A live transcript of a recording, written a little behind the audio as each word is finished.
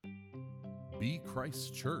Be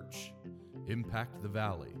Christ's church, impact the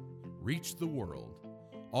valley, reach the world,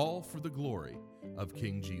 all for the glory of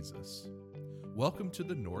King Jesus. Welcome to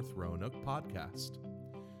the North Roanoke Podcast.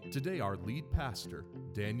 Today our lead pastor,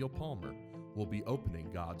 Daniel Palmer, will be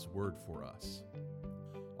opening God's Word for us.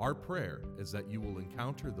 Our prayer is that you will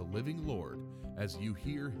encounter the living Lord as you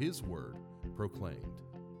hear His Word proclaimed.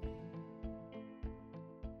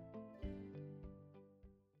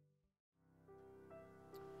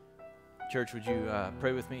 Church, would you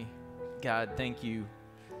pray with me? God, thank you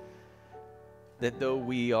that though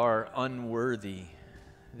we are unworthy,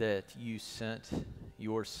 that you sent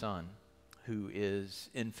your Son, who is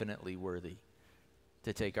infinitely worthy,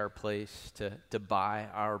 to take our place, to buy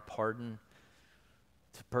our pardon,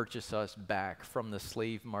 to purchase us back from the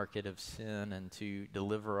slave market of sin and to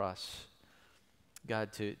deliver us,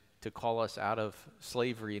 God, to call us out of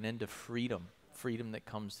slavery and into freedom, freedom that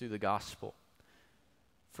comes through the gospel,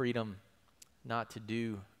 freedom not to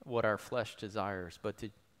do what our flesh desires, but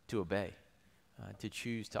to obey, to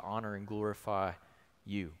choose to honor and glorify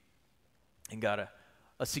you. And God,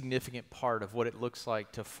 a significant part of what it looks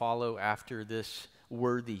like to follow after this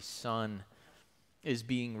worthy Son is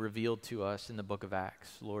being revealed to us in the book of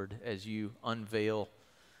Acts. Lord, as you unveil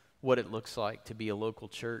what it looks like to be a local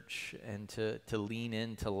church and to lean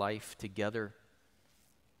into life together,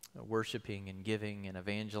 worshiping and giving and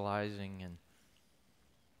evangelizing. And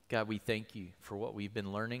God, we thank you for what we've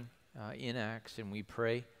been learning in Acts, and we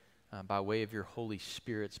pray by way of your Holy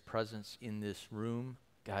Spirit's presence in this room,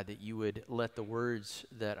 God, that you would let the words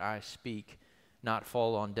that I speak not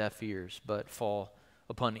fall on deaf ears, but fall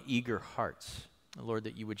upon eager hearts. Lord,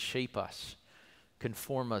 that you would shape us,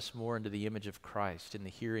 conform us more into the image of Christ in the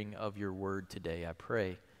hearing of your word today. I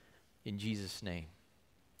pray in Jesus' name,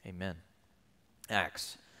 amen.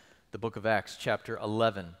 Acts, the book of Acts, chapter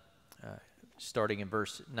 11, starting in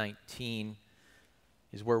verse 19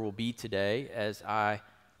 is where we'll be today as I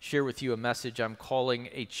share with you a message I'm calling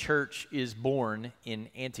A Church is Born in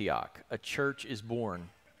Antioch. A Church is Born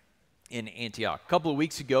in Antioch. A couple of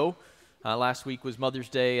weeks ago, last week was Mother's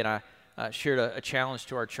Day, and I shared a challenge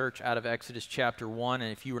to our church out of Exodus chapter 1,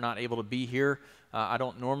 and if you were not able to be here, I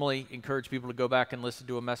don't normally encourage people to go back and listen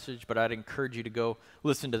to a message, but I'd encourage you to go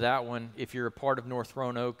listen to that one if you're a part of North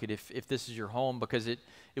Roanoke and if this is your home, because it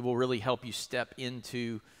will really help you step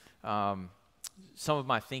into some of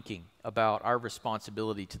my thinking about our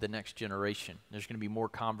responsibility to the next generation. There's going to be more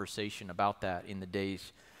conversation about that in the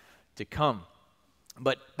days to come.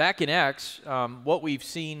 But back in Acts, what we've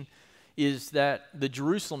seen is that the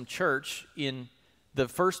Jerusalem church in the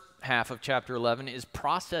first half of chapter 11 is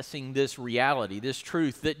processing this reality, this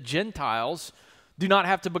truth that Gentiles do not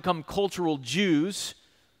have to become cultural Jews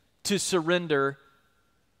to surrender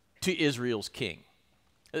to Israel's king.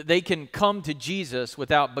 They can come to Jesus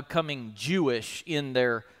without becoming Jewish in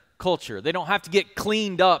their culture. They don't have to get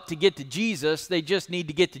cleaned up to get to Jesus. They just need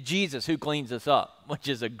to get to Jesus, who cleans us up, which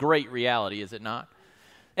is a great reality, is it not?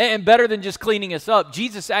 And better than just cleaning us up,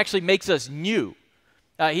 Jesus actually makes us new.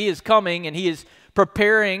 He is coming and he is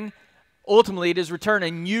preparing, ultimately at his return,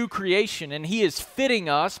 a new creation. And he is fitting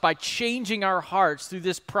us by changing our hearts through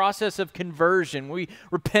this process of conversion. We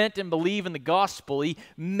repent and believe in the gospel. He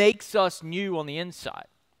makes us new on the inside.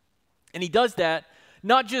 And he does that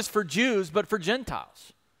not just for Jews, but for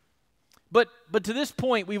Gentiles. But to this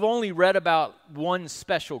point, we've only read about one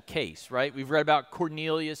special case, right? We've read about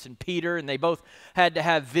Cornelius and Peter, and they both had to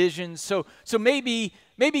have visions. So maybe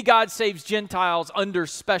God saves Gentiles under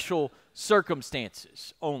special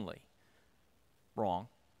circumstances only. Wrong.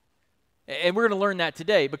 And we're going to learn that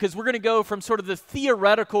today, because we're going to go from sort of the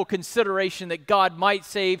theoretical consideration that God might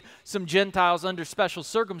save some Gentiles under special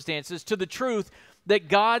circumstances to the truth that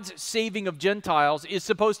God's saving of Gentiles is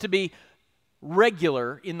supposed to be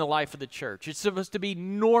regular in the life of the church. It's supposed to be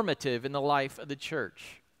normative in the life of the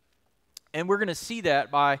church. And we're going to see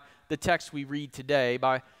that by the text we read today,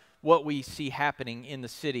 by what we see happening in the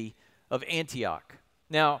city of Antioch.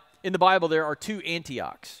 Now, in the Bible, there are two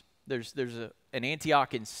Antiochs. There's an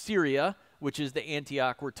Antioch in Syria, which is the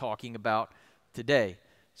Antioch we're talking about today.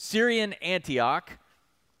 Syrian Antioch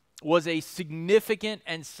was a significant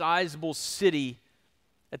and sizable city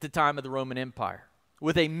at the time of the Roman Empire,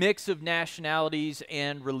 with a mix of nationalities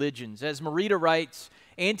and religions. As Merida writes,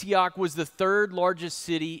 Antioch was the third largest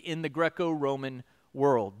city in the Greco-Roman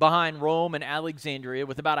world, behind Rome and Alexandria,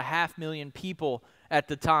 with about 500,000 people at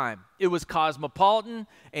the time. It was cosmopolitan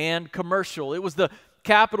and commercial. It was the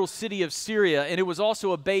capital city of Syria, and it was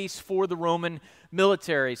also a base for the Roman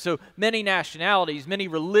military. So many nationalities, many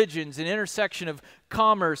religions, an intersection of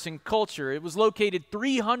commerce and culture. It was located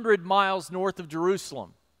 300 miles north of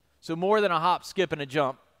Jerusalem, so more than a hop, skip, and a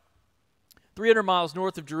jump. 300 miles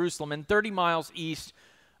north of Jerusalem and 30 miles east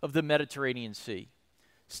of the Mediterranean Sea.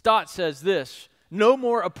 Stott says this: no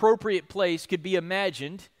more appropriate place could be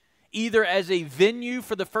imagined either as a venue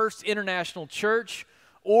for the first international church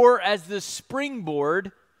or as the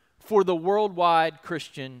springboard for the worldwide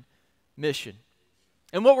Christian mission.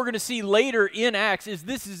 And what we're going to see later in Acts is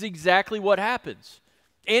this is exactly what happens.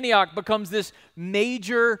 Antioch becomes this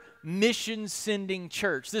major mission-sending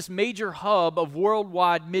church, this major hub of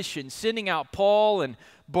worldwide mission, sending out Paul and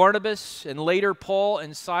Barnabas and later Paul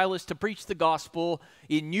and Silas to preach the gospel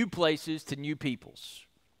in new places to new peoples.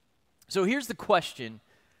 So here's the question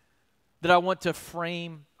that I want to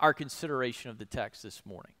frame our consideration of the text this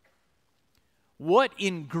morning. What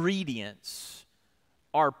ingredients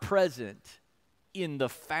are present in the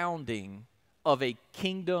founding of a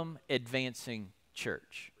kingdom-advancing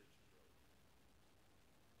church?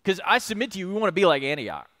 Because I submit to you, we want to be like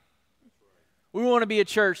Antioch. We want to be a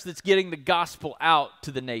church that's getting the gospel out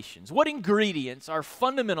to the nations. What ingredients are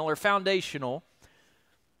fundamental or foundational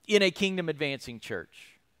in a kingdom-advancing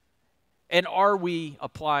church? And are we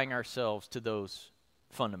applying ourselves to those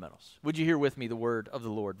fundamentals? Would you hear with me the word of the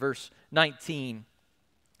Lord? Verse 19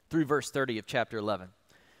 through verse 30 of chapter 11.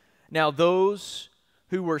 Now those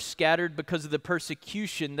who were scattered because of the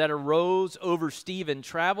persecution that arose over Stephen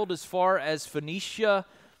traveled as far as Phoenicia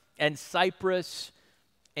and Cyprus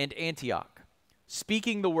and Antioch,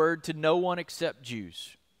 speaking the word to no one except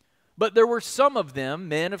Jews. But there were some of them,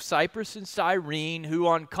 men of Cyprus and Cyrene, who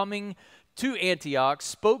on coming to Antioch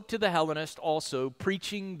spoke to the Hellenists also,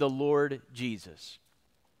 preaching the Lord Jesus.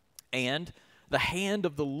 And the hand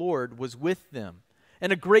of the Lord was with them,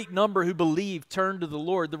 and a great number who believed turned to the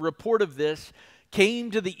Lord. The report of this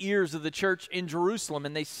came to the ears of the church in Jerusalem,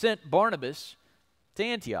 and they sent Barnabas to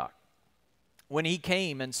Antioch. When he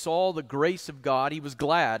came and saw the grace of God, he was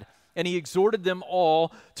glad, and he exhorted them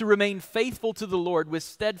all to remain faithful to the Lord with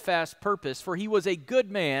steadfast purpose, for he was a good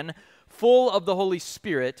man, full of the Holy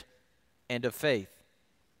Spirit and of faith.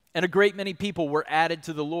 And a great many people were added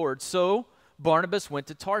to the Lord. So Barnabas went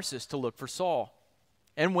to Tarsus to look for Saul.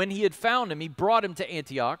 And when he had found him, he brought him to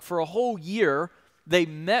Antioch. For a whole year they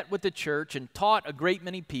met with the church and taught a great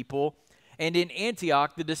many people. And in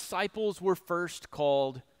Antioch the disciples were first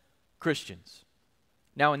called Christians.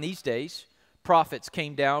 Now in these days prophets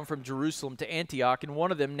came down from Jerusalem to Antioch, and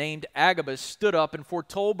one of them, named Agabus, stood up and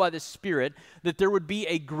foretold by the Spirit that there would be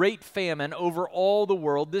a great famine over all the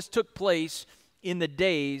world. This took place in the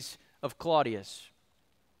days of Claudius.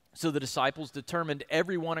 So the disciples determined,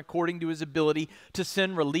 everyone according to his ability, to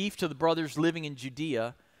send relief to the brothers living in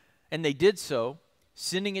Judea, and they did so,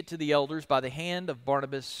 sending it to the elders by the hand of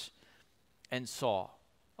Barnabas and Saul.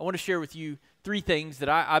 I want to share with you three things that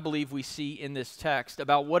I believe we see in this text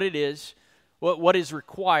about what it is, what is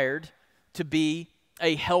required to be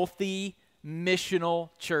a healthy, missional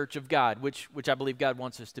church of God, which I believe God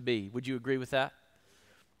wants us to be. Would you agree with that?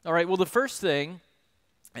 All right, well, the first thing,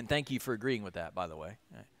 and thank you for agreeing with that, by the way.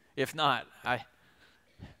 If not, I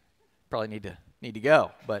probably need to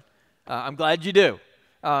go, but I'm glad you do.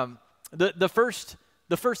 The first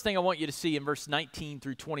thing I want you to see in verse 19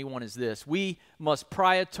 through 21 is this: we must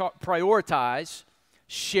prioritize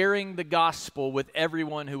sharing the gospel with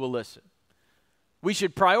everyone who will listen. We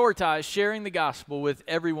should prioritize sharing the gospel with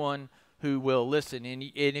everyone who will listen. And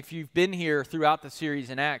if you've been here throughout the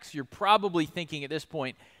series in Acts, you're probably thinking at this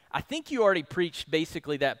point, I think you already preached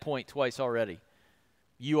basically that point twice already.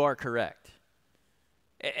 You are correct.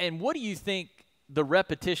 And what do you think the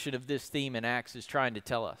repetition of this theme in Acts is trying to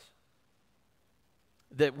tell us?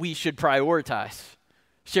 That we should prioritize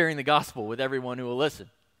sharing the gospel with everyone who will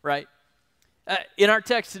listen, right? In our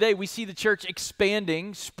text today, we see the church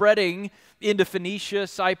expanding, spreading into Phoenicia,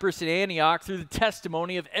 Cyprus, and Antioch through the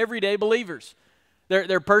testimony of everyday believers.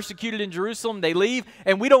 They're persecuted in Jerusalem, they leave,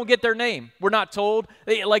 and we don't get their name. We're not told.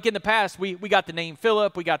 Like in the past, we got the name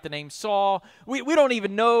Philip, we got the name Saul. We don't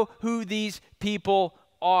even know who these people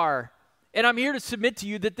are. And I'm here to submit to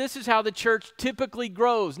you that this is how the church typically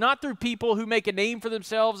grows, not through people who make a name for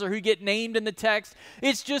themselves or who get named in the text.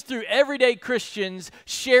 It's just through everyday Christians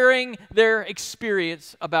sharing their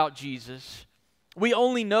experience about Jesus. We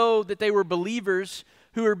only know that they were believers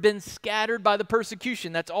who had been scattered by the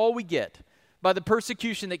persecution. That's all we get. By the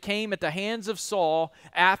persecution that came at the hands of Saul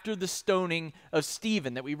after the stoning of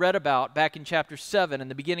Stephen that we read about back in chapter 7 and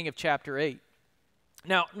the beginning of chapter 8.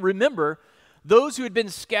 Now, remember, those who had been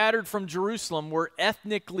scattered from Jerusalem were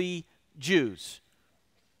ethnically Jews.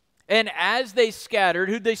 And as they scattered,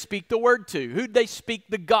 who'd they speak the word to? Who'd they speak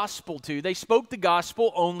the gospel to? They spoke the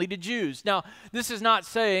gospel only to Jews. Now, this is not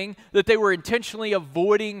saying that they were intentionally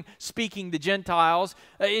avoiding speaking to Gentiles.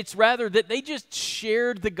 It's rather that they just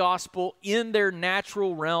shared the gospel in their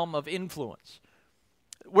natural realm of influence.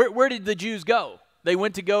 Where did the Jews go? They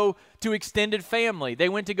went to go to extended family. They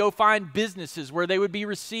went to go find businesses where they would be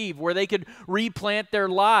received, where they could replant their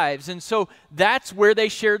lives. And so that's where they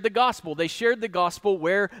shared the gospel. They shared the gospel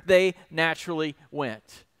where they naturally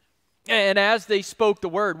went. And as they spoke the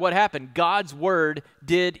word, what happened? God's word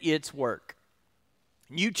did its work.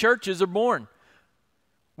 New churches are born.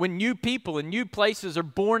 When new people and new places are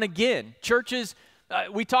born again, churches,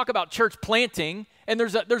 we talk about church planting, and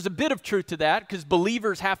there's a bit of truth to that because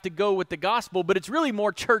believers have to go with the gospel, but it's really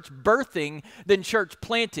more church birthing than church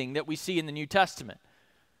planting that we see in the New Testament.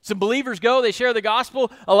 Some believers go, they share the gospel,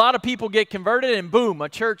 a lot of people get converted, and boom, a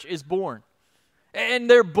church is born. And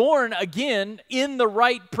they're born again in the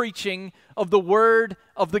right preaching of the word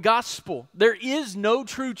of the gospel. There is no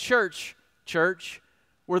true church,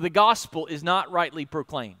 where the gospel is not rightly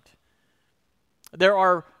proclaimed. There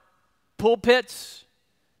are pulpits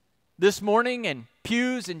this morning and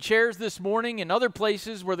pews and chairs this morning and other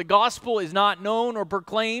places where the gospel is not known or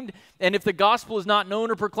proclaimed. And if the gospel is not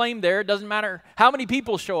known or proclaimed there, it doesn't matter how many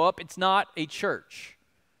people show up, it's not a church.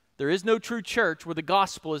 There is no true church where the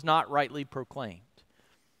gospel is not rightly proclaimed.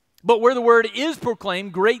 But where the word is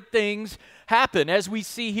proclaimed, great things happen. As we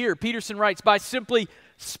see here, Peterson writes, by simply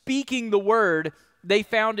speaking the word, they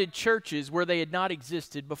founded churches where they had not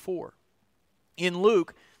existed before. In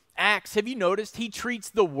Luke, Acts, have you noticed he treats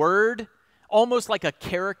the word almost like a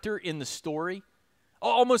character in the story?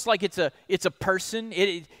 Almost like it's a person.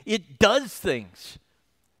 It does things.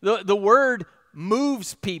 The word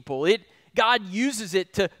moves people. God uses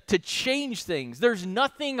it to change things. There's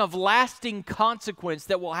nothing of lasting consequence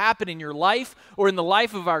that will happen in your life or in the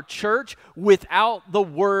life of our church without the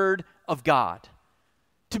word of God.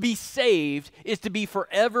 To be saved is to be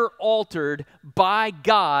forever altered by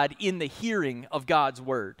God in the hearing of God's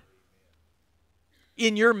word.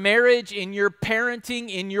 In your marriage, in your parenting,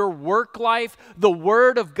 in your work life, the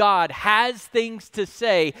word of God has things to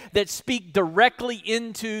say that speak directly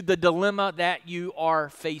into the dilemma that you are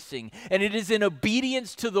facing. And it is in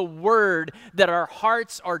obedience to the word that our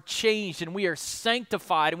hearts are changed and we are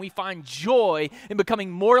sanctified and we find joy in becoming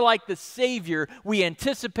more like the Savior we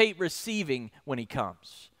anticipate receiving when He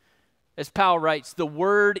comes. As Powell writes, the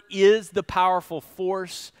word is the powerful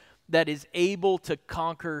force that is able to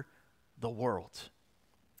conquer the world.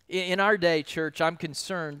 In our day, church, I'm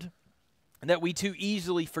concerned that we too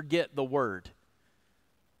easily forget the word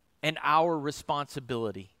and our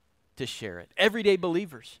responsibility to share it. Everyday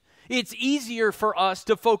believers. It's easier for us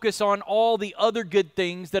to focus on all the other good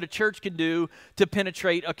things that a church can do to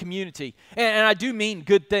penetrate a community. And I do mean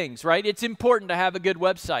good things, right? It's important to have a good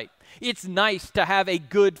website. It's nice to have a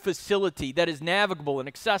good facility that is navigable and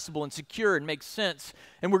accessible and secure and makes sense.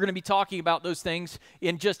 And we're going to be talking about those things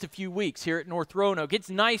in just a few weeks here at North Roanoke. It's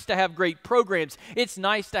nice to have great programs. It's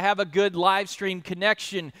nice to have a good live stream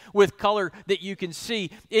connection with color that you can see.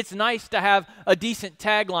 It's nice to have a decent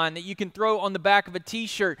tagline that you can throw on the back of a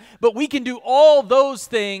t-shirt. But we can do all those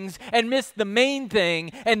things and miss the main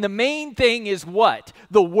thing. And the main thing is what?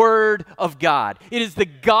 The Word of God. It is the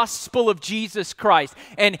gospel of Jesus Christ.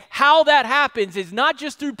 And how that happens is not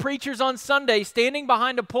just through preachers on Sunday standing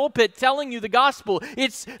behind a pulpit telling you the gospel.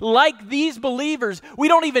 It's like these believers. We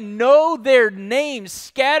don't even know their names,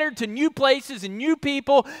 scattered to new places and new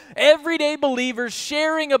people. Everyday believers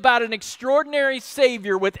sharing about an extraordinary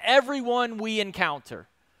Savior with everyone we encounter.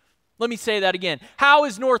 Let me say that again. How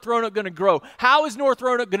is North Roanoke going to grow? How is North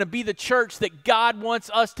Roanoke going to be the church that God wants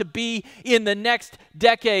us to be in the next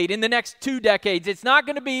decade, in the next 2 decades? It's not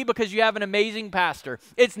going to be because you have an amazing pastor.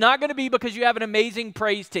 It's not going to be because you have an amazing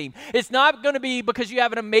praise team. It's not going to be because you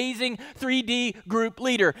have an amazing 3D group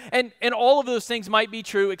leader. And all of those things might be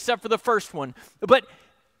true except for the first one. But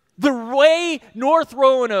the way North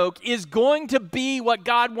Roanoke is going to be what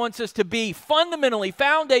God wants us to be, fundamentally,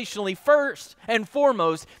 foundationally, first and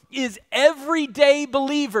foremost, is everyday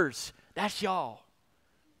believers. That's y'all.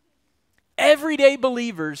 Everyday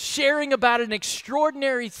believers sharing about an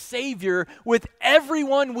extraordinary Savior with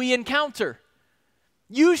everyone we encounter.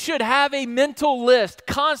 You should have a mental list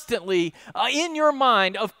constantly in your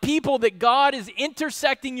mind of people that God is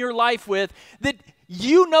intersecting your life with, that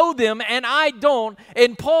you know them and I don't,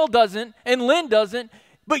 and Paul doesn't, and Lynn doesn't,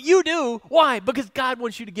 but you do. Why? Because God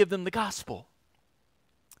wants you to give them the gospel.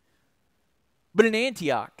 But in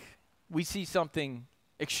Antioch, we see something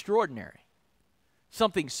extraordinary,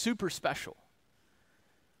 something super special.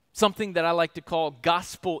 something that I like to call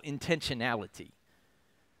gospel intentionality.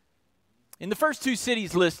 In the first two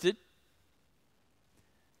cities listed,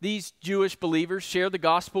 these Jewish believers share the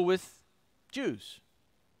gospel with Jews,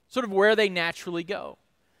 sort of where they naturally go.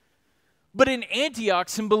 But in Antioch,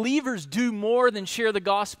 some believers do more than share the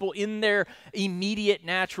gospel in their immediate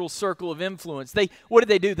natural circle of influence. What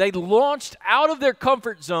did? They launched out of their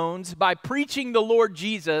comfort zones by preaching the Lord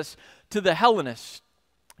Jesus to the Hellenists.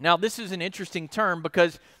 Now, this is an interesting term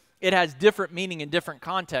because it has different meaning in different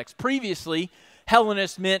contexts. Previously,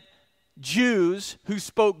 Hellenists meant Jews who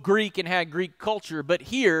spoke Greek and had Greek culture, but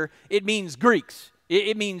here it means Greeks.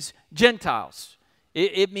 It means Gentiles.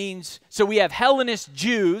 It means, so we have Hellenist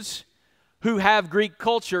Jews who have Greek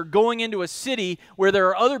culture going into a city where there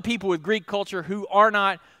are other people with Greek culture who are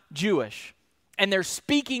not Jewish. And they're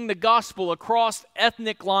speaking the gospel across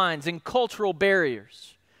ethnic lines and cultural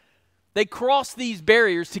barriers. They cross these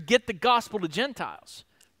barriers to get the gospel to Gentiles.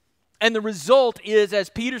 And the result is, as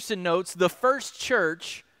Peterson notes, the first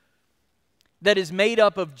church that is made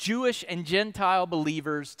up of Jewish and Gentile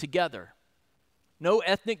believers together. No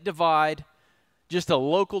ethnic divide, just a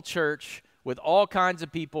local church with all kinds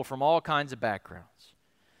of people from all kinds of backgrounds.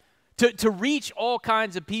 To reach all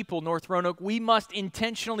kinds of people, North Roanoke, we must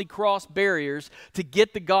intentionally cross barriers to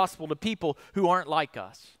get the gospel to people who aren't like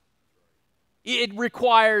us. It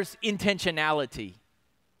requires intentionality.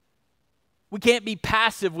 We can't be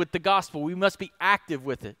passive with the gospel. We must be active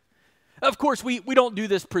with it. Of course, we don't do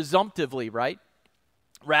this presumptively, right?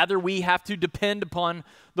 Rather, we have to depend upon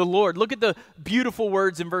the Lord. Look at the beautiful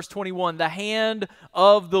words in verse 21. The hand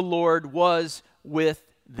of the Lord was with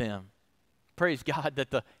them. Praise God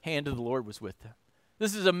that the hand of the Lord was with them.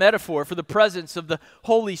 This is a metaphor for the presence of the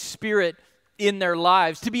Holy Spirit in their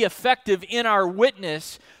lives. To be effective in our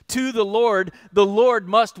witness to the Lord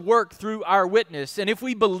must work through our witness. And if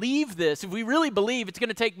we believe this, if we really believe it's going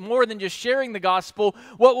to take more than just sharing the gospel,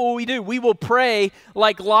 what will we do? We will pray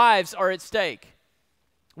like lives are at stake.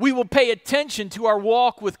 We will pay attention to our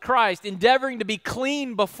walk with Christ, endeavoring to be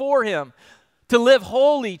clean before Him, to live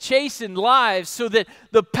holy, chastened lives so that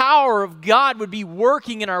the power of God would be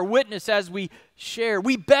working in our witness as we share.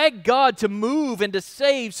 We beg God to move and to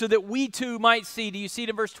save so that we too might see, do you see it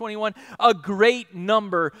in verse 21? A great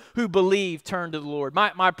number who believe turn to the Lord.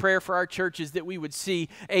 My prayer for our church is that we would see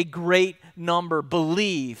a great number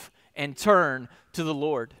believe and turn to the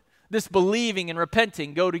Lord. This believing and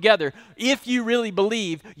repenting go together. If you really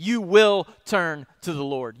believe, you will turn to the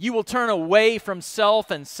Lord. You will turn away from self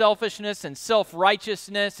and selfishness and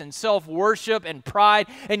self-righteousness and self-worship and pride,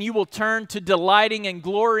 and you will turn to delighting and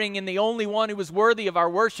glorying in the only one who is worthy of our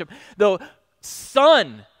worship, the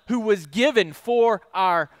Son who was given for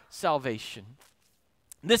our salvation.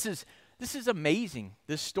 This is amazing,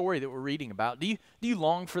 this story that we're reading about. Do you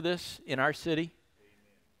long for this in our city?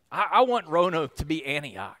 I want Roanoke to be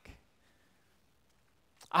Antioch.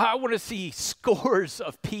 I want to see scores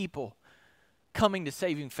of people coming to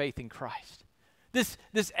saving faith in Christ. This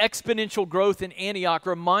exponential growth in Antioch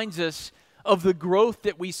reminds us of the growth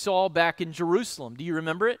that we saw back in Jerusalem. Do you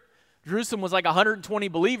remember it? Jerusalem was like 120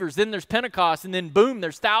 believers. Then there's Pentecost, and then boom,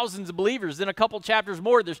 there's thousands of believers. Then a couple chapters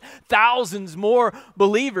more, there's thousands more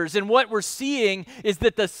believers. And what we're seeing is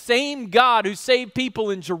that the same God who saved people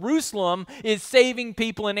in Jerusalem is saving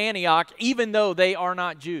people in Antioch, even though they are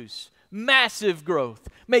not Jews. Massive growth.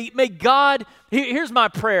 May God, here's my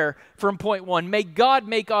prayer from point one. May God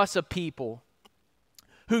make us a people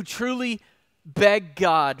who truly beg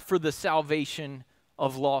God for the salvation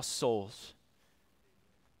of lost souls.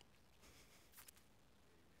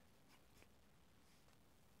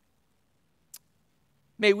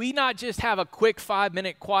 May we not just have a quick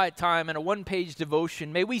 5-minute quiet time and a one-page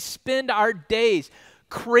devotion. May we spend our days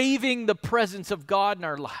craving the presence of God in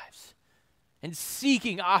our lives and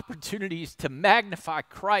seeking opportunities to magnify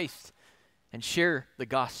Christ and share the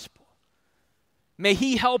gospel. May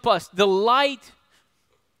He help us delight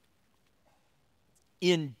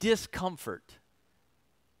in discomfort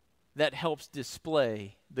that helps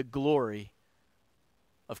display the glory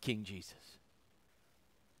of King Jesus.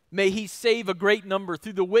 May He save a great number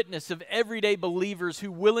through the witness of everyday believers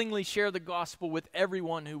who willingly share the gospel with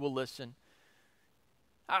everyone who will listen.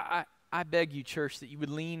 I beg you, church, that you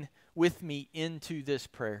would lean with me into this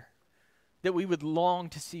prayer, that we would long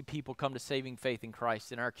to see people come to saving faith in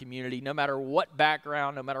Christ in our community, no matter what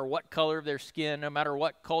background, no matter what color of their skin, no matter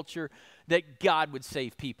what culture, that God would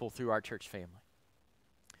save people through our church family.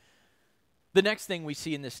 The next thing we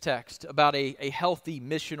see in this text about a healthy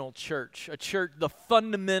missional church, a church, the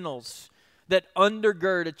fundamentals that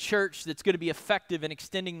undergird a church that's going to be effective in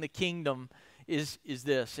extending the kingdom is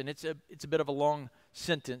this. And it's a bit of a long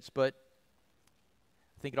sentence, but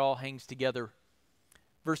I think it all hangs together.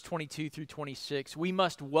 Verse 22 through 26, we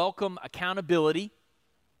must welcome accountability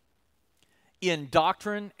in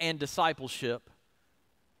doctrine and discipleship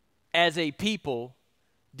as a people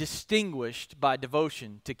distinguished by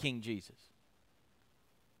devotion to King Jesus.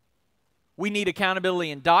 We need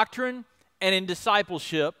accountability in doctrine and in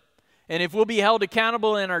discipleship. And if we'll be held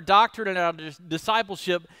accountable in our doctrine and our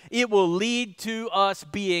discipleship, it will lead to us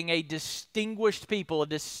being a distinguished people, a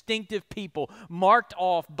distinctive people, marked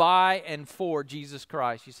off by and for Jesus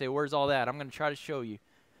Christ. You say, where's all that? I'm going to try to show you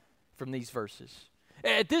from these verses.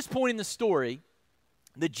 At this point in the story,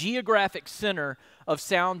 the geographic center of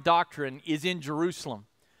sound doctrine is in Jerusalem,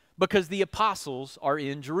 because the apostles are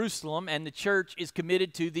in Jerusalem and the church is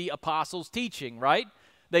committed to the apostles' teaching, right?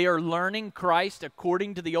 They are learning Christ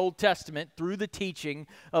according to the Old Testament through the teaching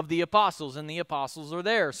of the apostles, and the apostles are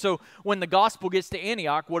there. So when the gospel gets to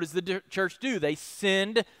Antioch, what does the church do? They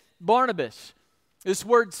send Barnabas. This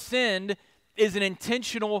word send is an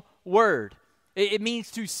intentional word. It means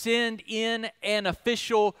to send in an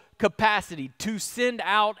official capacity, to send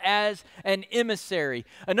out as an emissary.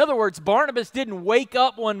 In other words, Barnabas didn't wake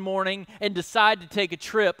up one morning and decide to take a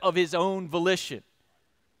trip of his own volition.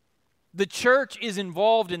 The church is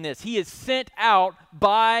involved in this. He is sent out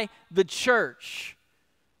by the church.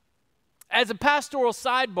 As a pastoral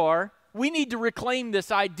sidebar, we need to reclaim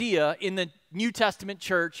this idea in the New Testament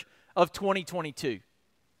church of 2022.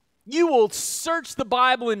 You will search the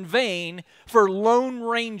Bible in vain for Lone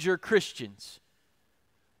Ranger Christians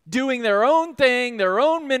doing their own thing, their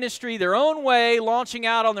own ministry, their own way, launching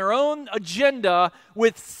out on their own agenda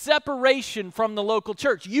with separation from the local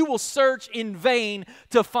church. You will search in vain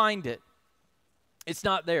to find it. It's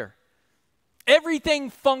not there. Everything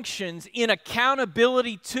functions in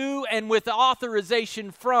accountability to and with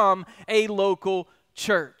authorization from a local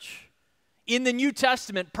church. In the New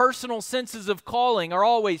Testament, personal senses of calling are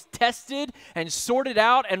always tested and sorted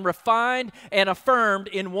out and refined and affirmed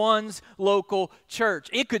in one's local church.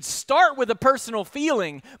 It could start with a personal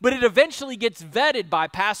feeling, but it eventually gets vetted by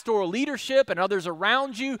pastoral leadership and others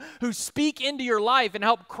around you who speak into your life and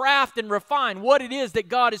help craft and refine what it is that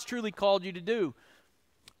God has truly called you to do.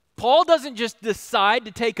 Paul doesn't just decide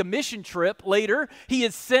to take a mission trip later. He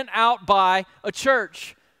is sent out by a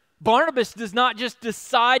church. Barnabas does not just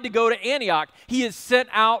decide to go to Antioch. He is sent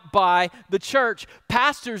out by the church.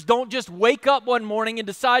 Pastors don't just wake up one morning and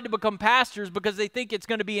decide to become pastors because they think it's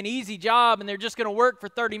going to be an easy job and they're just going to work for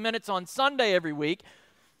 30 minutes on Sunday every week,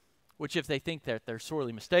 which if they think that, they're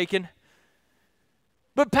sorely mistaken.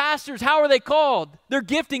 But pastors, how are they called? Their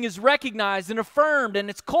gifting is recognized and affirmed, and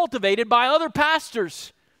it's cultivated by other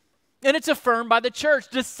pastors, and it's affirmed by the church.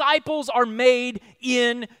 Disciples are made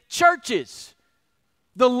in churches.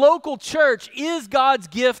 The local church is God's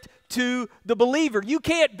gift to the believer. You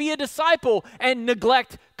can't be a disciple and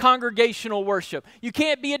neglect congregational worship. You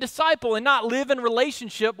can't be a disciple and not live in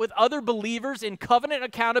relationship with other believers in covenant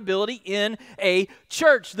accountability in a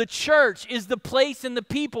church. The church is the place and the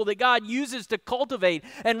people that God uses to cultivate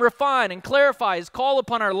and refine and clarify His call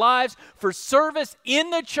upon our lives for service in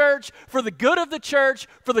the church, for the good of the church,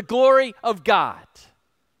 for the glory of God.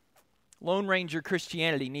 Lone Ranger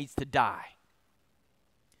Christianity needs to die.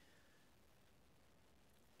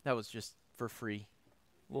 That was just for free.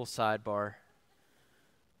 A little sidebar.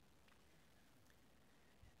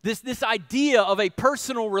 This idea of a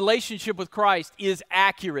personal relationship with Christ is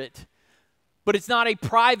accurate, but it's not a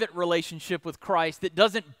private relationship with Christ that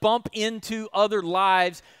doesn't bump into other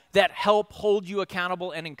lives that help hold you accountable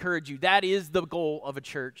and encourage you. That is the goal of a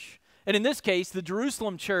church. And in this case, the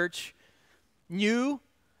Jerusalem church knew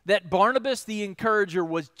that Barnabas the encourager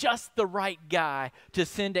was just the right guy to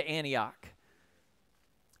send to Antioch.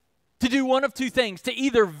 To do one of two things, to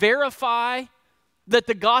either verify that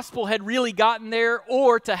the gospel had really gotten there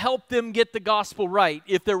or to help them get the gospel right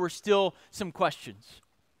if there were still some questions.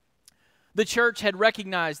 The church had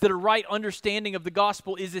recognized that a right understanding of the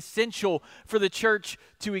gospel is essential for the church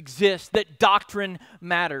to exist, that doctrine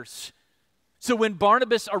matters. So when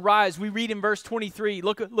Barnabas arrives, we read in verse 23,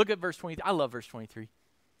 look at verse 23. I love verse 23.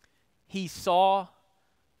 He saw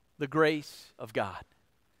the grace of God.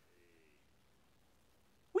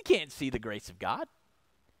 We can't see the grace of God,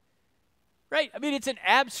 right? I mean, it's an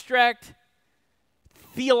abstract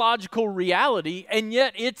theological reality, and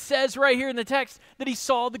yet it says right here in the text that he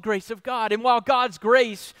saw the grace of God. And while God's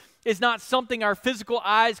grace is not something our physical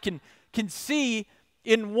eyes can see,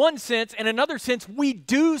 in one sense. In another sense, we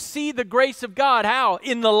do see the grace of God. How?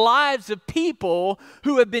 In the lives of people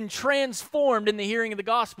who have been transformed in the hearing of the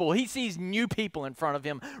gospel. He sees new people in front of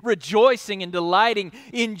him, rejoicing and delighting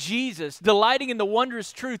in Jesus, delighting in the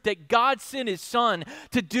wondrous truth that God sent his Son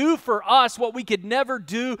to do for us what we could never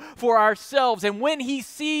do for ourselves. And when he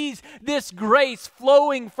sees this grace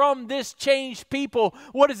flowing from this changed people,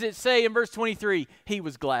 what does it say in verse 23? He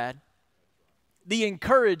was glad. The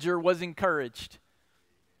encourager was encouraged.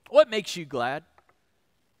 What makes you glad?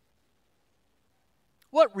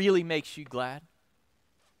 What really makes you glad?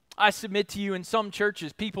 I submit to you, in some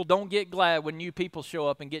churches, people don't get glad when new people show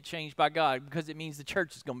up and get changed by God, because it means the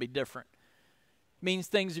church is going to be different. It means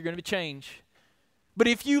things are going to change. But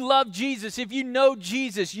if you love Jesus, if you know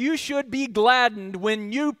Jesus, you should be gladdened when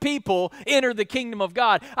new people enter the kingdom of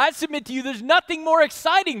God. I submit to you, there's nothing more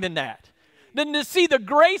exciting than that. Than to see the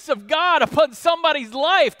grace of God upon somebody's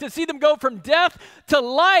life, to see them go from death to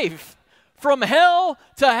life, from hell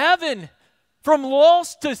to heaven, from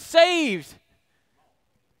lost to saved.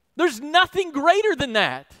 There's nothing greater than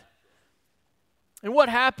that. And what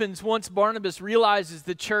happens once Barnabas realizes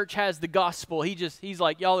the church has the gospel? He's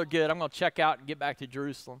like, y'all are good. I'm going to check out and get back to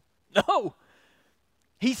Jerusalem. No,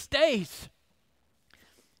 he stays.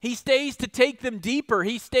 He stays to take them deeper.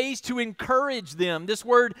 He stays to encourage them. This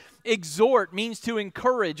word exhort means to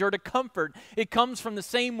encourage or to comfort. It comes from the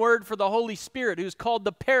same word for the Holy Spirit, who's called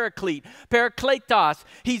the Paraclete, Parakletos.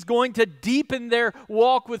 He's going to deepen their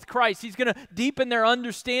walk with Christ. He's going to deepen their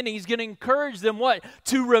understanding. He's going to encourage them what?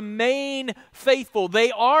 To remain faithful. They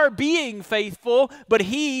are being faithful, but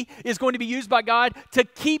he is going to be used by God to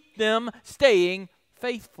keep them staying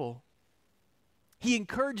faithful. He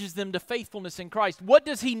encourages them to faithfulness in Christ. What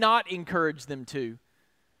does he not encourage them to?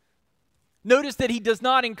 Notice that he does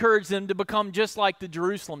not encourage them to become just like the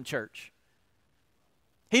Jerusalem church.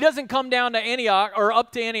 He doesn't come down to Antioch or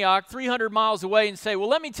up to Antioch 300 miles away and say, well,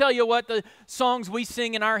 let me tell you what the songs we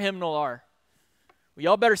sing in our hymnal are. Well,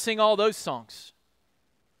 y'all better sing all those songs.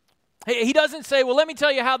 He doesn't say, well, let me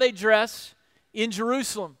tell you how they dress in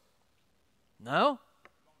Jerusalem. No.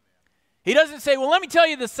 He doesn't say, well, let me tell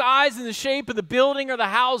you the size and the shape of the building or the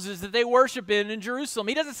houses that they worship in Jerusalem.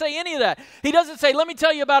 He doesn't say any of that. He doesn't say, let me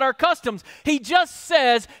tell you about our customs. He just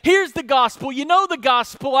says, here's the gospel. You know the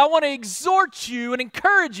gospel. I want to exhort you and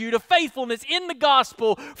encourage you to faithfulness in the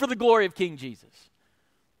gospel for the glory of King Jesus.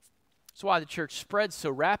 That's why the church spreads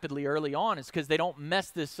so rapidly early on, is because they don't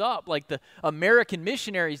mess this up like the American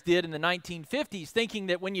missionaries did in the 1950s, thinking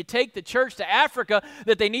that when you take the church to Africa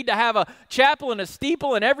that they need to have a chapel and a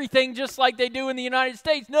steeple and everything just like they do in the United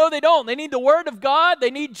States. No, they don't. They need the Word of God.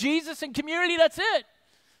 They need Jesus and community. That's it.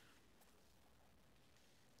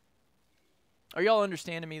 Are y'all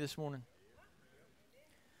understanding me this morning?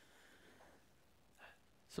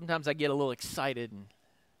 Sometimes I get a little excited and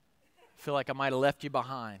feel like I might have left you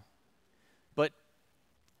behind. But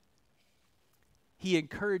he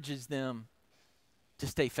encourages them to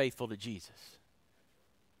stay faithful to Jesus.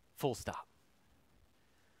 Full stop.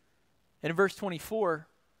 And in verse 24,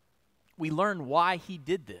 we learn why he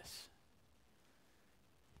did this.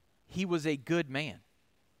 He was a good man.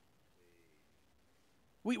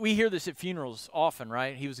 We hear this at funerals often,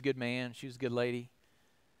 right? He was a good man. She was a good lady.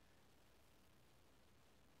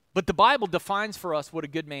 But the Bible defines for us what a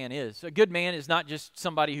good man is. A good man is not just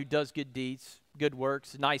somebody who does good deeds, good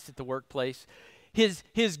works, nice at the workplace. His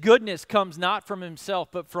goodness comes not from himself,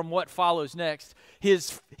 but from what follows next.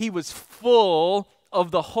 He was full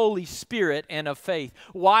of the Holy Spirit and of faith.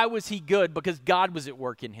 Why was he good? Because God was at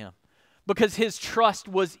work in him. Because his trust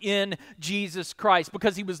was in Jesus Christ.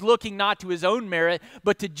 Because he was looking not to his own merit,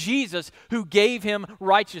 but to Jesus, who gave him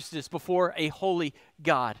righteousness before a holy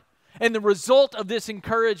God. And the result of this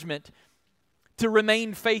encouragement to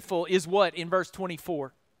remain faithful is what in verse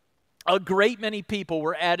 24? A great many people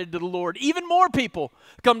were added to the Lord. Even more people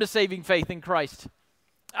come to saving faith in Christ.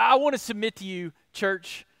 I want to submit to you,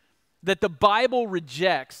 church, that the Bible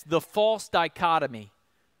rejects the false dichotomy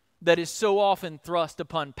that is so often thrust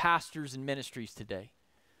upon pastors and ministries today.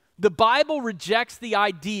 The Bible rejects the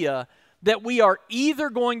idea that we are either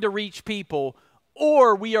going to reach people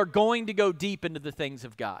or we are going to go deep into the things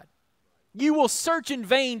of God. You will search in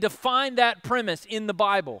vain to find that premise in the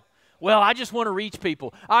Bible. Well, I just want to reach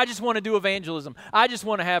people. I just want to do evangelism. I just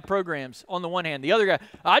want to have programs on the one hand. The other guy,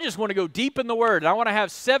 I just want to go deep in the Word. I want to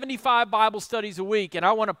have 75 Bible studies a week, and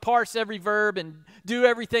I want to parse every verb and do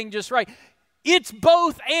everything just right. It's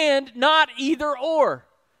both and, not either or.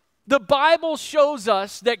 The Bible shows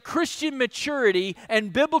us that Christian maturity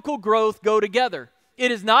and biblical growth go together. It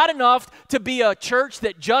is not enough to be a church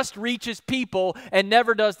that just reaches people and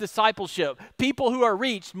never does discipleship. People who are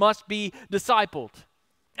reached must be discipled.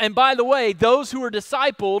 And by the way, those who are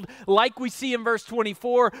discipled, like we see in verse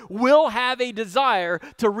 24, will have a desire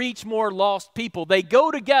to reach more lost people. They go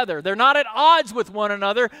together. They're not at odds with one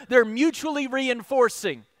another. They're mutually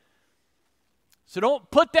reinforcing. So don't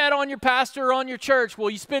put that on your pastor or on your church. Well,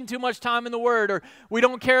 you spend too much time in the Word, or we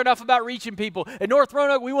don't care enough about reaching people. At North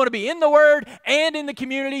Roanoke, we want to be in the Word and in the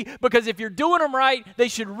community, because if you're doing them right, they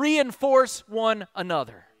should reinforce one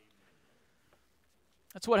another.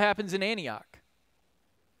 That's what happens in Antioch.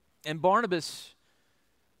 And Barnabas,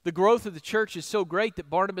 the growth of the church is so great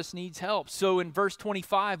that Barnabas needs help. So in verse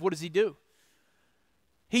 25, what does he do?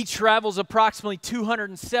 He travels approximately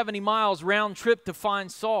 270 miles round trip to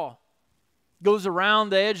find Saul. Goes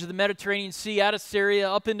around the edge of the Mediterranean Sea, out of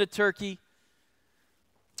Syria, up into Turkey.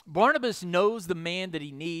 Barnabas knows the man that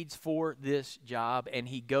he needs for this job, and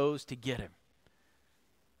he goes to get him.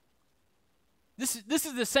 This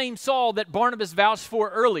is the same Saul that Barnabas vouched for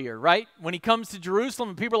earlier, right? When he comes to Jerusalem,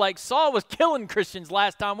 and people are like, Saul was killing Christians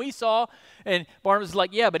last time we saw. And Barnabas is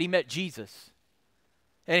like, yeah, but he met Jesus.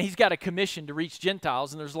 And he's got a commission to reach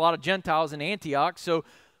Gentiles, and there's a lot of Gentiles in Antioch. So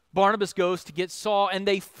Barnabas goes to get Saul, and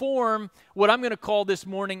they form what I'm going to call this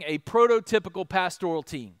morning a prototypical pastoral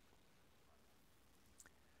team.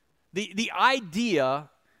 The idea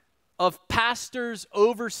of pastors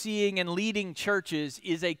overseeing and leading churches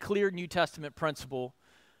is a clear New Testament principle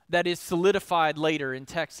that is solidified later in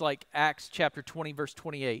texts like Acts chapter 20, verse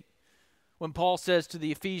 28, when Paul says to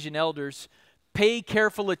the Ephesian elders, "Pay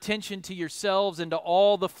careful attention to yourselves and to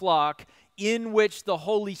all the flock in which the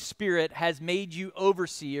Holy Spirit has made you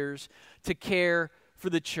overseers to care for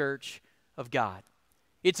the church of God."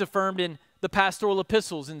 It's affirmed in the pastoral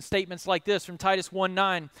epistles in statements like this from Titus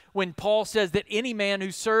 1:9, when Paul says that any man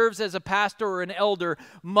who serves as a pastor or an elder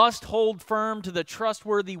must hold firm to the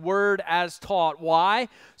trustworthy word as taught. Why?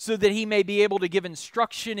 So that he may be able to give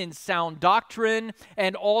instruction in sound doctrine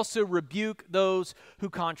and also rebuke those who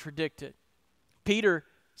contradict it. Peter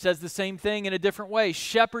says the same thing in a different way.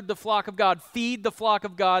 Shepherd the flock of God, feed the flock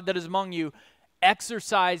of God that is among you,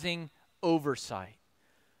 exercising oversight.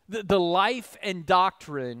 The life and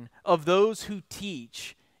doctrine of those who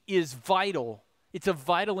teach is vital. It's of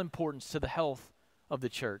vital importance to the health of the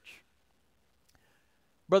church.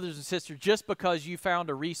 Brothers and sisters, just because you found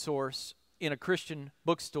a resource in a Christian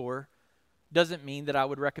bookstore doesn't mean that I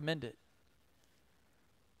would recommend it.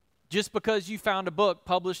 Just because you found a book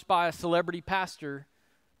published by a celebrity pastor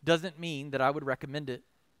doesn't mean that I would recommend it.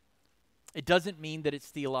 It doesn't mean that it's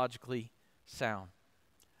theologically sound.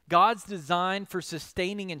 God's design for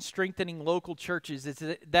sustaining and strengthening local churches is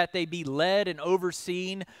that they be led and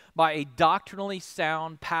overseen by a doctrinally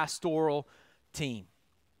sound pastoral team.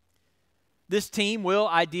 This team will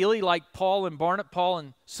ideally, like Barnabas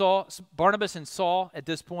and Saul at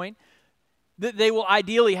this point, they will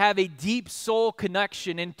ideally have a deep soul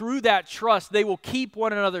connection, and through that trust, they will keep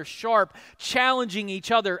one another sharp, challenging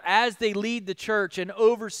each other as they lead the church and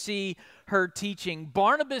oversee her teaching.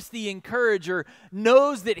 Barnabas, the encourager,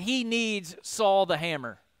 knows that he needs Saul the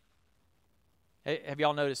hammer. Have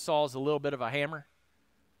y'all noticed Saul's a little bit of a hammer?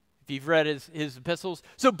 If you've read his epistles.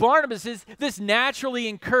 So Barnabas, this naturally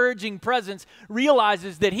encouraging presence,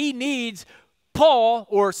 realizes that he needs Paul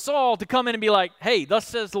or Saul to come in and be like, hey, thus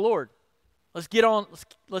says the Lord. Let's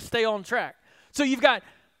stay on track. So you've got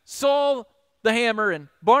Saul the hammer and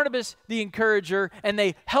Barnabas the encourager, and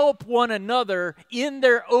they help one another in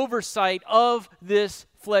their oversight of this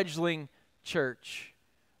fledgling church.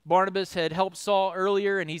 Barnabas had helped Saul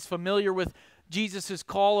earlier, and he's familiar with Jesus'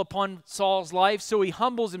 call upon Saul's life, so he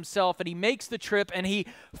humbles himself and he makes the trip and he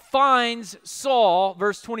finds Saul,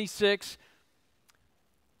 verse 26.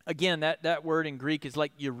 Again, that word in Greek is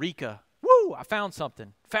like eureka. Woo, I found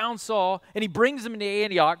something. Found Saul, and he brings him into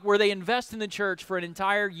Antioch, where they invest in the church for an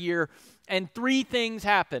entire year, and three things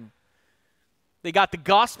happen. They got the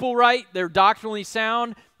gospel right. They're doctrinally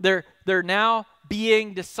sound. They're now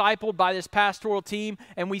being discipled by this pastoral team,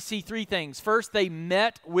 and we see three things. First, they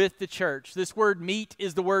met with the church. This word meet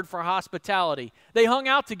is the word for hospitality. They hung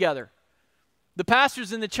out together. The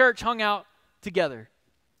pastors in the church hung out together.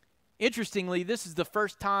 Interestingly, this is the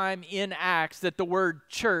first time in Acts that the word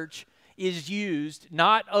church is used,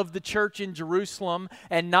 not of the church in Jerusalem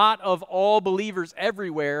and not of all believers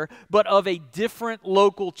everywhere, but of a different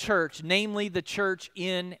local church, namely the church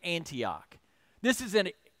in Antioch. This is an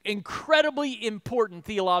incredibly important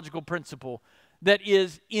theological principle that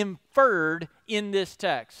is inferred in this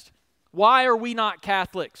text. Why are we not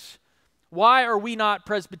Catholics? Why are we not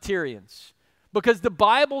Presbyterians? Because the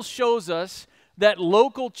Bible shows us that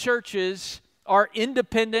local churches are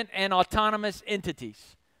independent and autonomous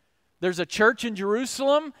entities. There's a church in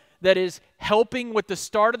Jerusalem that is helping with the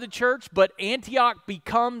start of the church, but Antioch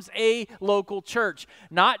becomes a local church.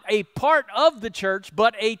 Not a part of the church,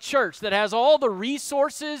 but a church that has all the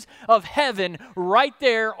resources of heaven right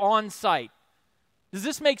there on site. Does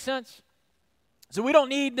this make sense? So we don't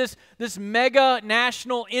need this mega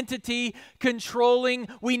national entity controlling.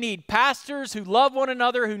 We need pastors who love one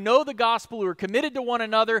another, who know the gospel, who are committed to one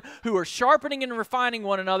another, who are sharpening and refining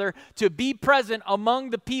one another to be present among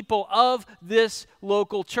the people of this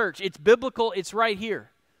local church. It's biblical. It's right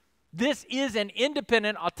here. This is an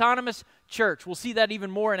independent, autonomous church. We'll see that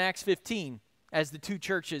even more in Acts 15 as the two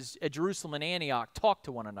churches at Jerusalem and Antioch talk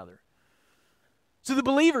to one another. So the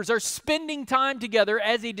believers are spending time together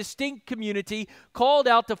as a distinct community called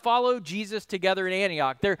out to follow Jesus together in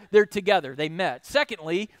Antioch. They're together. They met.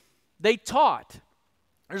 Secondly, they taught.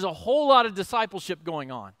 There's a whole lot of discipleship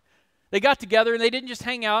going on. They got together and they didn't just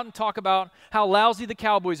hang out and talk about how lousy the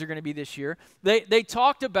Cowboys are going to be this year. They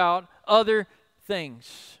talked about other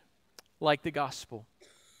things like the gospel.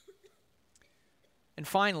 And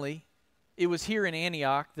finally, it was here in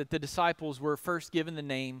Antioch that the disciples were first given the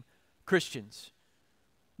name Christians.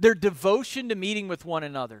 Their devotion to meeting with one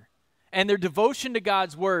another and their devotion to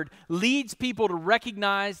God's word leads people to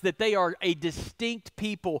recognize that they are a distinct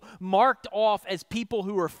people, marked off as people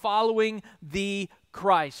who are following the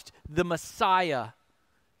Christ, the Messiah.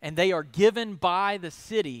 And they are given by the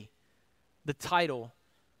city the title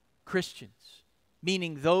Christians,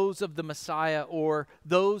 meaning those of the Messiah or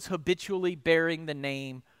those habitually bearing the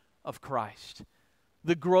name of Christ.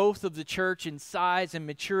 The growth of the church in size and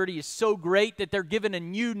maturity is so great that they're given a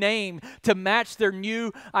new name to match their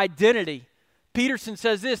new identity. Peterson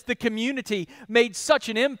says this: the community made such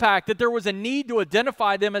an impact that there was a need to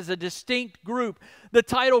identify them as a distinct group. The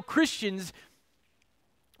title Christians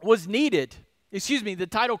was needed. The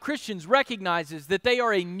title Christians recognizes that they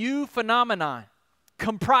are a new phenomenon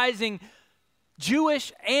comprising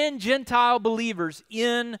Jewish and Gentile believers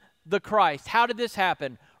in the Christ. How did this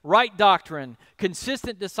happen? Right doctrine,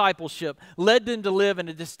 consistent discipleship led them to live in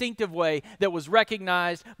a distinctive way that was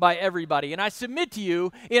recognized by everybody. And I submit to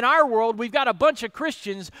you, in our world, we've got a bunch of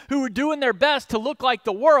Christians who are doing their best to look like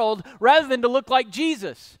the world rather than to look like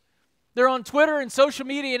Jesus. They're on Twitter and social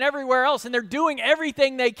media and everywhere else, and they're doing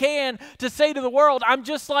everything they can to say to the world, I'm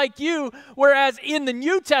just like you. Whereas in the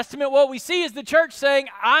New Testament, what we see is the church saying,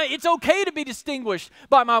 it's okay to be distinguished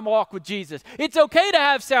by my walk with Jesus. It's okay to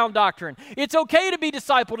have sound doctrine. It's okay to be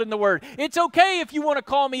discipled in the Word. It's okay if you want to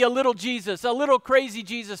call me a little Jesus, a little crazy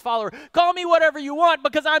Jesus follower. Call me whatever you want,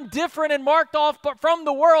 because I'm different and marked off from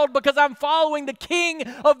the world, because I'm following the King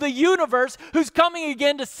of the universe who's coming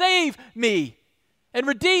again to save me and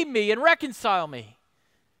redeem me and reconcile me.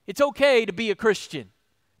 It's okay to be a Christian,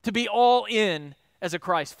 to be all in as a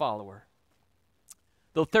Christ follower.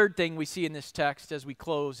 The third thing we see in this text as we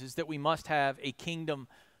close is that we must have a kingdom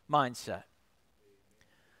mindset.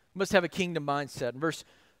 We must have a kingdom mindset. In verse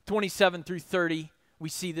 27 through 30, we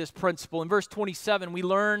see this principle. In verse 27, we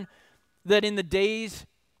learn that in the days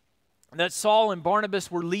that Saul and Barnabas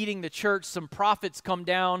were leading the church, some prophets come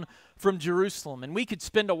down from Jerusalem. And we could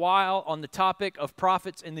spend a while on the topic of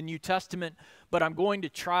prophets in the New Testament, but I'm going to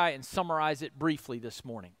try and summarize it briefly this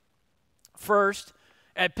morning. First,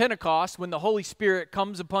 at Pentecost, when the Holy Spirit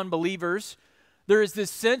comes upon believers, there is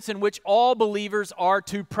this sense in which all believers are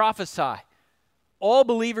to prophesy. All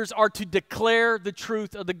believers are to declare the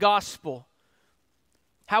truth of the gospel.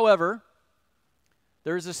 However,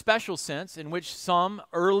 there is a special sense in which some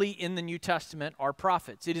early in the New Testament are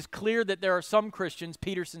prophets. It is clear that there are some Christians,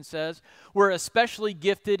 Peterson says, who are especially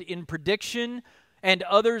gifted in prediction and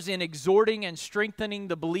others in exhorting and strengthening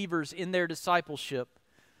the believers in their discipleship.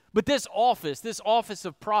 But this office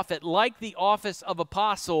of prophet, like the office of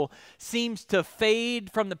apostle, seems to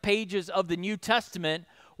fade from the pages of the New Testament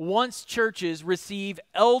once churches receive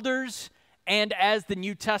elders and as the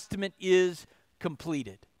New Testament is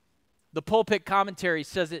completed. The Pulpit Commentary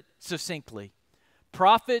says it succinctly.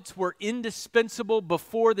 Prophets were indispensable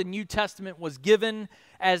before the New Testament was given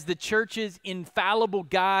as the church's infallible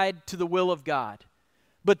guide to the will of God.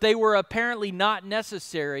 But they were apparently not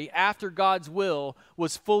necessary after God's will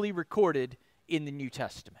was fully recorded in the New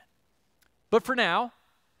Testament. But for now,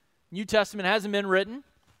 New Testament hasn't been written.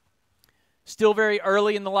 Still very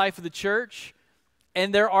early in the life of the church.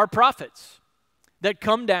 And there are prophets that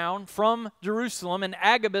come down from Jerusalem, and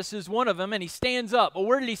Agabus is one of them, and he stands up. Well,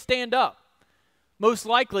 where did he stand up? Most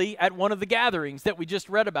likely at one of the gatherings that we just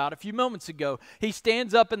read about a few moments ago. He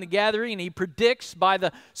stands up in the gathering, and he predicts by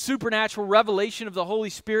the supernatural revelation of the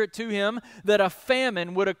Holy Spirit to him that a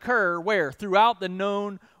famine would occur where? Throughout the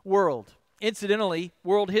known world. Incidentally,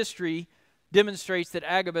 world history demonstrates that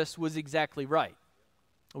Agabus was exactly right.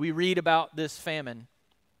 We read about this famine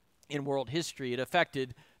in world history. It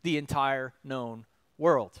affected the entire known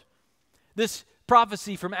world. This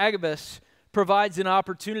prophecy from Agabus provides an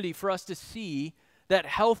opportunity for us to see that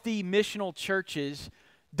healthy missional churches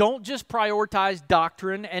don't just prioritize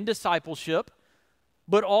doctrine and discipleship,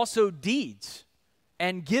 but also deeds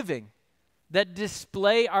and giving that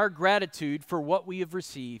display our gratitude for what we have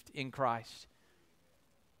received in Christ.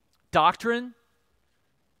 Doctrine,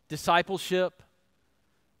 discipleship,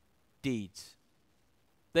 deeds.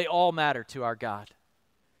 They all matter to our God.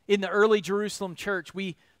 In the early Jerusalem church,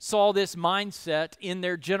 we saw this mindset in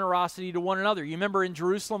their generosity to one another. You remember in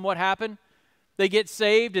Jerusalem what happened? They get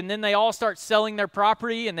saved, and then they all start selling their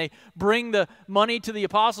property, and they bring the money to the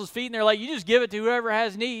apostles' feet, and they're like, you just give it to whoever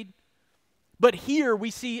has need. But here we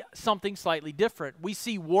see something slightly different. We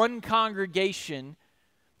see one congregation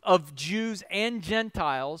of Jews and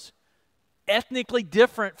Gentiles, ethnically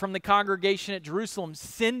different from the congregation at Jerusalem,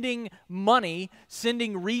 sending money,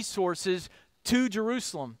 sending resources to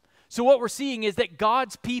Jerusalem. So what we're seeing is that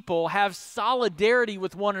God's people have solidarity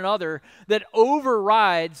with one another that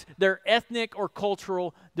overrides their ethnic or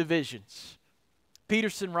cultural divisions.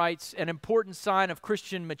 Peterson writes, an important sign of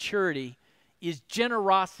Christian maturity is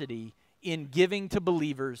generosity in giving to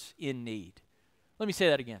believers in need. Let me say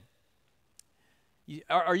that again.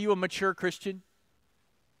 Are you a mature Christian?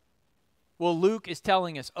 Well, Luke is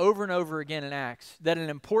telling us over and over again in Acts that an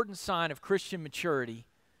important sign of Christian maturity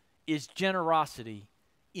is generosity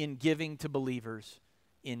in giving to believers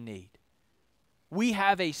in need. We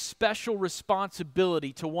have a special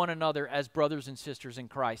responsibility to one another as brothers and sisters in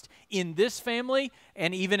Christ, in this family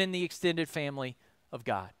and even in the extended family of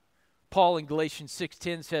God. Paul in Galatians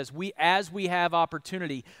 6:10 says, as we have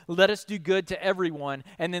opportunity, let us do good to everyone.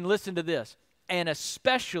 And then listen to this, and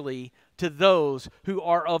especially to those who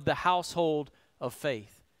are of the household of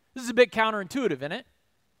faith. This is a bit counterintuitive, isn't it?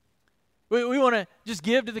 We want to just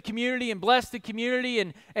give to the community and bless the community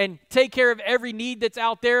and take care of every need that's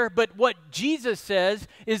out there. But what Jesus says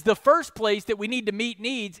is the first place that we need to meet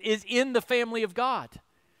needs is in the family of God.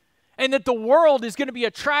 And that the world is going to be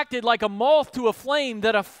attracted like a moth to a flame,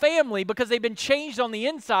 that a family, because they've been changed on the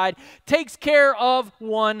inside, takes care of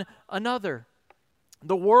one another.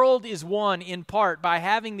 The world is won in part by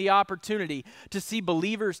having the opportunity to see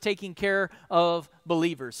believers taking care of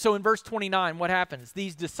believers. So in verse 29, what happens?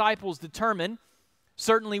 These disciples determine,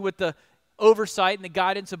 certainly with the oversight and the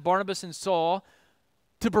guidance of Barnabas and Saul,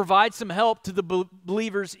 to provide some help to the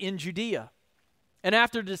believers in Judea. And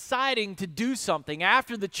after deciding to do something,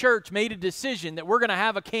 after the church made a decision that we're going to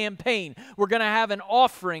have a campaign, we're going to have an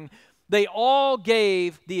offering, they all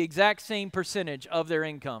gave the exact same percentage of their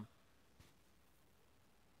income.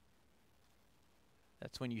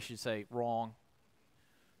 That's when you should say, wrong.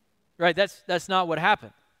 Right, that's not what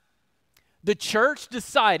happened. The church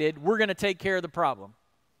decided we're going to take care of the problem.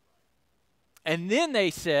 And then they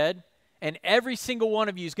said, and every single one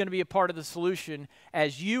of you is going to be a part of the solution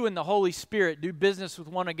as you and the Holy Spirit do business with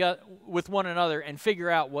one another and figure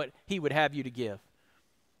out what He would have you to give.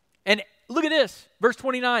 And look at this, verse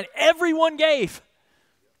 29, everyone gave.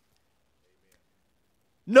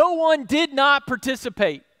 No one did not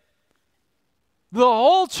participate. The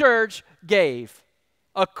whole church gave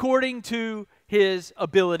according to his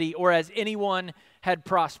ability or as anyone had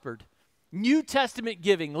prospered. New Testament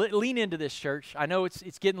giving, lean into this, church. I know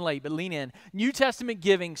it's getting late, but lean in. New Testament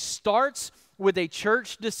giving starts with a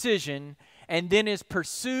church decision and then is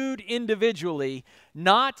pursued individually,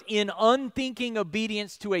 not in unthinking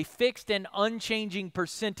obedience to a fixed and unchanging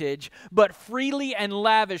percentage, but freely and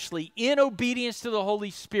lavishly in obedience to the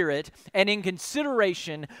Holy Spirit and in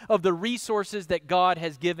consideration of the resources that God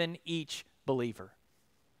has given each believer.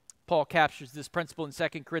 Paul captures this principle in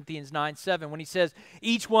 2 Corinthians 9:7 when he says,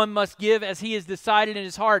 each one must give as he has decided in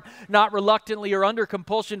his heart, not reluctantly or under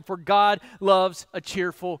compulsion, for God loves a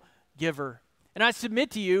cheerful giver. And I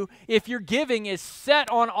submit to you, if your giving is set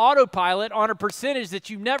on autopilot on a percentage that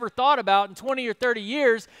you've never thought about in 20 or 30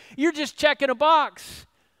 years, you're just checking a box.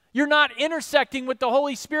 You're not intersecting with the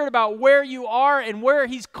Holy Spirit about where you are and where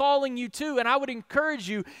He's calling you to. And I would encourage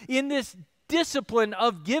you in this discipline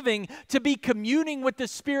of giving to be communing with the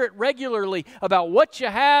Spirit regularly about what you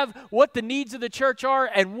have, what the needs of the church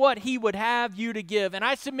are, and what He would have you to give. And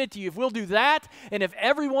I submit to you, if we'll do that, and if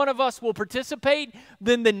every one of us will participate,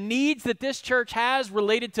 then the needs that this church has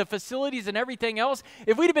related to facilities and everything else,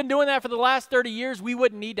 if we'd have been doing that for the last 30 years, we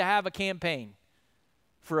wouldn't need to have a campaign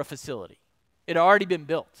for a facility. It had already been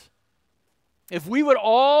built. If we would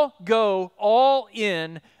all go all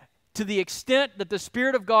in to the extent that the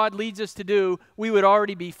Spirit of God leads us to do, we would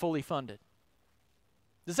already be fully funded.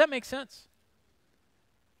 Does that make sense?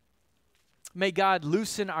 May God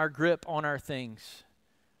loosen our grip on our things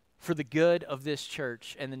for the good of this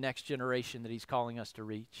church and the next generation that He's calling us to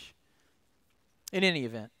reach. In any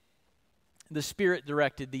event, the Spirit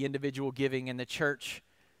directed the individual giving, and the church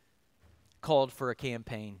called for a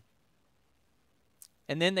campaign.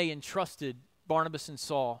 And then they entrusted Barnabas and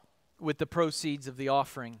Saul with the proceeds of the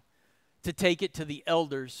offering to take it to the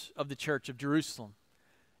elders of the church of Jerusalem.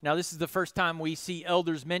 Now, this is the first time we see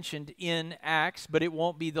elders mentioned in Acts, but it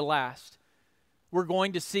won't be the last. We're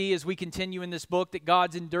going to see as we continue in this book that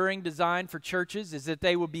God's enduring design for churches is that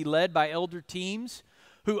they will be led by elder teams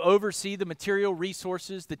who oversee the material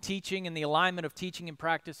resources, the teaching, and the alignment of teaching and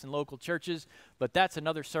practice in local churches. But that's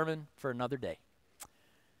another sermon for another day.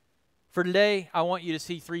 For today, I want you to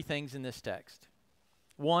see three things in this text.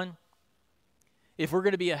 One, if we're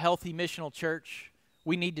going to be a healthy missional church,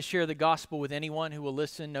 we need to share the gospel with anyone who will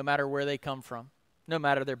listen, no matter where they come from, no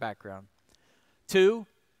matter their background. Two,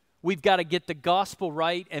 we've got to get the gospel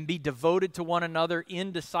right and be devoted to one another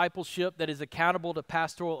in discipleship that is accountable to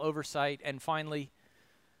pastoral oversight. And finally,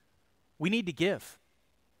 we need to give.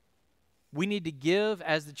 We need to give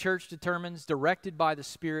as the church determines, directed by the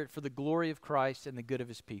Spirit for the glory of Christ and the good of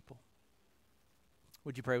His people.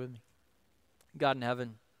 Would you pray with me? God in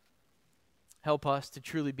heaven, help us to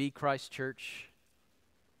truly be Christ's church.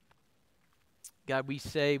 God, we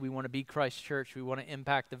say we want to be Christ's church. We want to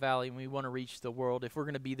impact the valley, and we want to reach the world. If we're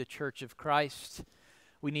going to be the church of Christ,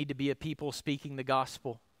 we need to be a people speaking the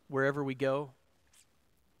gospel wherever we go.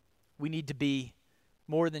 We need to be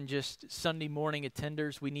more than just Sunday morning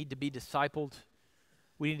attenders. We need to be discipled.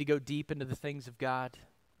 We need to go deep into the things of God.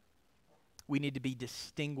 We need to be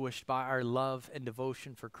distinguished by our love and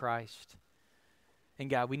devotion for Christ. And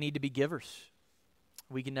God, we need to be givers.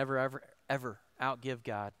 We can never, ever, ever outgive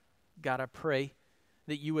God. God, I pray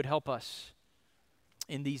that you would help us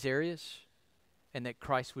in these areas and that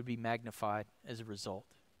Christ would be magnified as a result.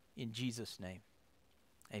 In Jesus' name,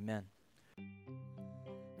 amen.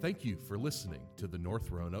 Thank you for listening to the North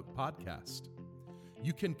Roanoke Podcast.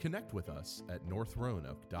 You can connect with us at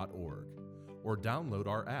northroanoke.org or download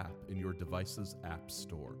our app in your device's app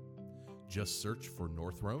store. Just search for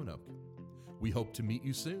North Roanoke. We hope to meet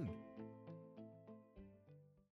you soon.